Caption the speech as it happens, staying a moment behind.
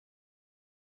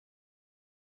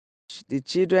The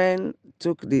children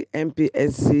took the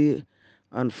MPSC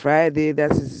on Friday,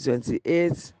 that is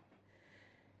 28th.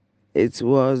 It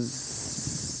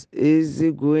was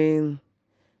easy going.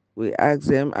 We asked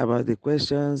them about the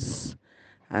questions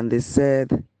and they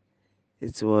said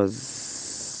it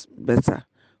was better.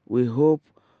 We hope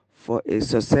for a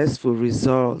successful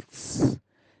result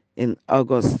in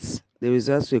August. The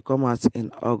results will come out in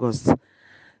August.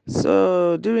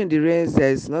 So during the rains,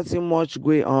 there is nothing much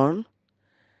going on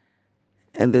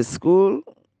in the school.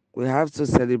 We have to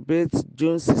celebrate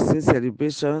June 16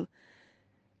 celebration.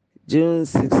 June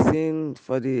 16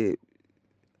 for the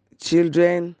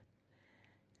children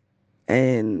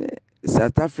in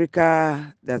South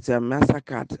Africa that were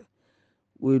massacred.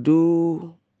 We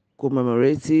do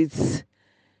commemorate it.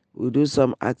 We do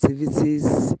some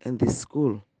activities in the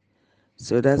school.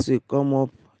 So that will come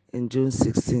up in June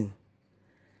 16.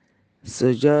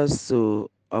 So just to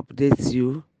update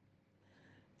you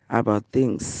about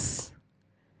things.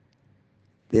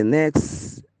 The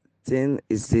next thing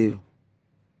is the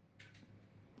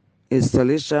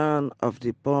installation of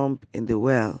the pump in the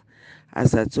well.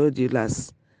 As I told you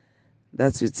last,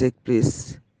 that will take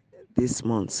place this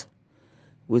month.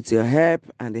 With your help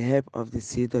and the help of the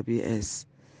CWS,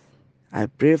 I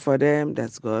pray for them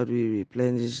that God will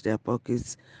replenish their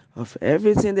pockets of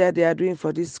everything that they are doing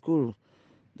for this school.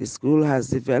 The school has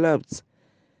developed.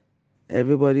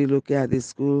 Everybody looking at the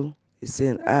school is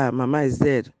saying, Mama is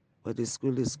dead, but the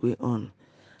school is going on.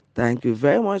 Thank you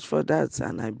very much for that,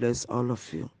 and I bless all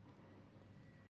of you.